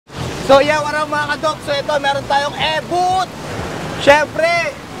So yeah, warang mga kadok. So ito, meron tayong e-boot.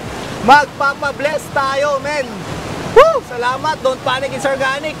 Syempre, magpapabless tayo, men. Woo! Salamat, don't panic, it's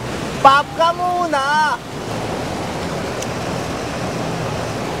organic. Pop ka muna.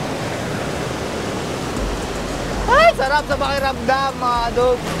 Ay, sarap sa pakiramdam, mga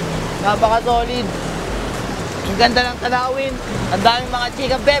kadok. Napaka-solid. Ang ganda ng Tanawin. Ang daming mga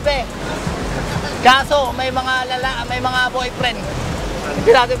chika bebe. Kaso, may mga boyfriend.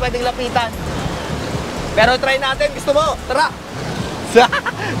 Hindi natin pwedeng lapitan. Pero try natin, gusto mo? Tara!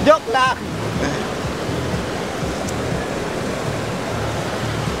 Joke lang!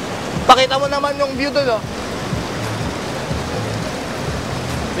 Pakita mo naman yung view doon, oh.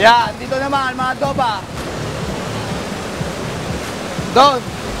 Yan, dito naman, mga doba. Doon.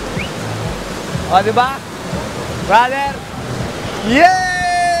 O, diba? Brother!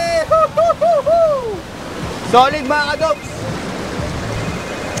 Yay! Solid, mga kadobs!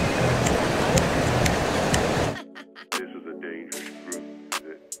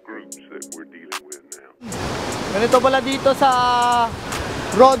 Ganito pala dito sa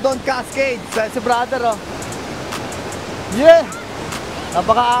Rawdon, Cascades. Si brother, oh. Yeah!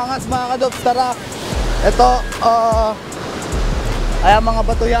 Napakaangas, mga kadobs. Tara. Ito, ayan mga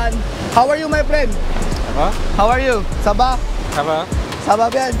bato yan. How are you, my friend? Huh? How are you? Saba? Saba? Saba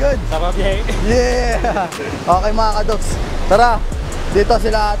bien, good? Saba bien. Yeah! Okay, mga kadobs. Tara. Dito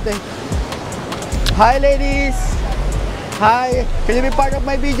sila ate. Hi, ladies! Hi! Can you be part of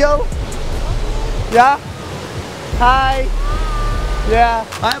my video? Yeah? Hi! Yeah.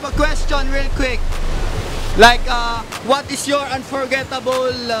 I have a question real quick. Like, what is your unforgettable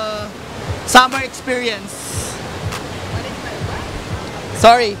summer experience?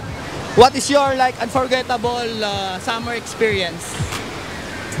 Sorry. What is your like unforgettable summer experience?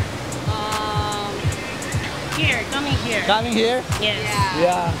 Coming here. Coming here? Yes.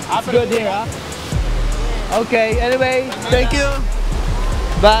 Yeah. It's good here, huh? Okay. Anyway, thank you.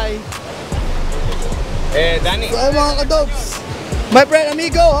 Bye. Danny. So, mga kadobs. My friend,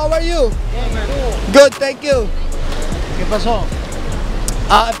 amigo, how are you? Good, thank you. ¿Qué pasó?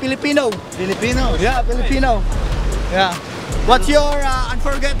 Filipino. Filipino. Yeah, Filipino. Yeah. What's your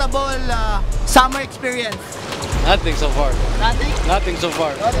unforgettable summer experience? Nothing so far. Nothing? Nothing so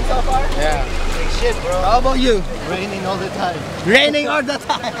far. Nothing so far? Yeah. Shit, bro. How about you? Raining all the time. Raining all the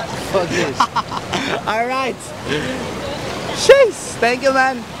time. Fuck this. Alright. Sheesh. Thank you,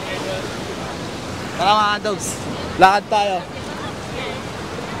 man. Tara mga dogs. Lakad tayo.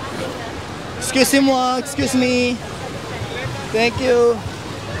 Excuse me, excuse me. Thank you.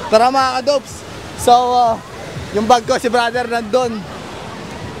 Tara mga dogs. So, yung bag ko, si brother nandun.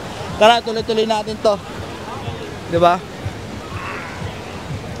 Tara, tuloy-tuloy natin to. Diba?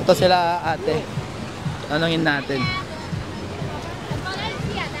 Ito sila ate. Tanungin natin.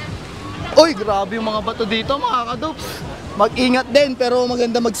 Uy, grabe yung mga bato dito, mga kadops. Mag-ingat din, pero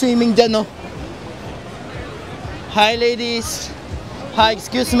maganda mag-swimming dyan, no? Hi, ladies. Hi,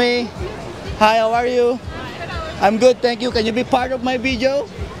 excuse me. Hi, how are you? I'm good, thank you. Can you be part of my video?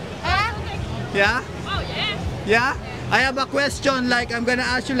 Yeah? Oh, yeah. Yeah? I have a question, like, I'm gonna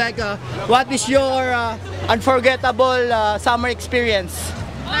ask you, like, what is your unforgettable summer experience?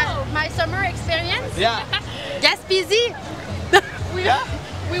 Oh, my summer experience? Yeah. Gaspésie. Yeah?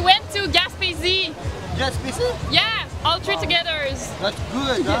 We went to Gaspésie. Just busy? Yeah, all three together. That's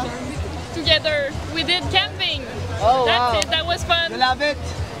good, huh? Together. We did camping. Oh, That's wow. it. That was fun. You love it?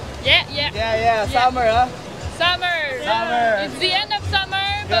 Yeah, yeah. Yeah, summer, huh? Summer. Summer. It's the end of summer,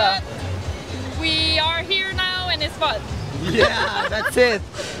 but we are here now and it's fun. Yeah, that's it.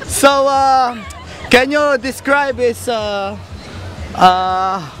 So, can you describe this,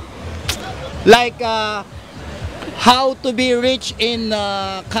 like, how to be rich in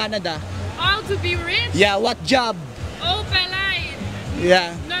Canada? How to be rich? Yeah, what job? Oh, palay.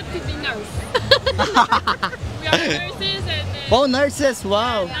 Yeah. Not to be nurse. We are nurses and... Oh, nurses,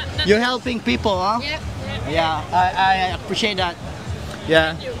 wow. You're helping people, huh? Yep. Yeah, I appreciate that.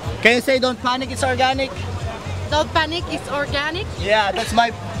 Yeah. Can you say don't panic, it's organic? Don't panic, it's organic. Yeah, that's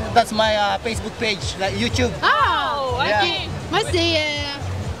my Facebook page, like YouTube. Oh, okay. Yeah. Must say,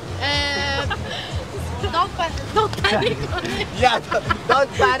 don't panic. Yeah,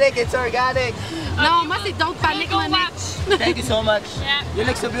 don't panic, it's organic. No, must say don't panic. Go watch. Thank you so much. Yeah. You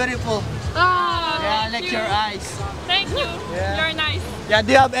look so beautiful. Oh, Yeah, I like your eyes. Thank you. Yeah. You're nice. Yeah,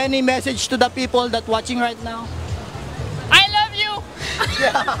 do you have any message to the people that watching right now? I love you.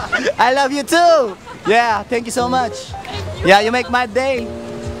 Yeah, I love you too. Yeah, thank you so much. Yeah, you make my day.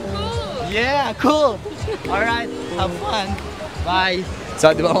 Cool. Yeah, cool. All right, have fun. Bye.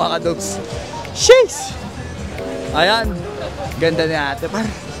 So, di ba mga kadogs? Sheesh! Ayan, ganda ni ate.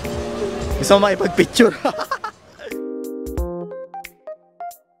 Gusto mo makipag-picture?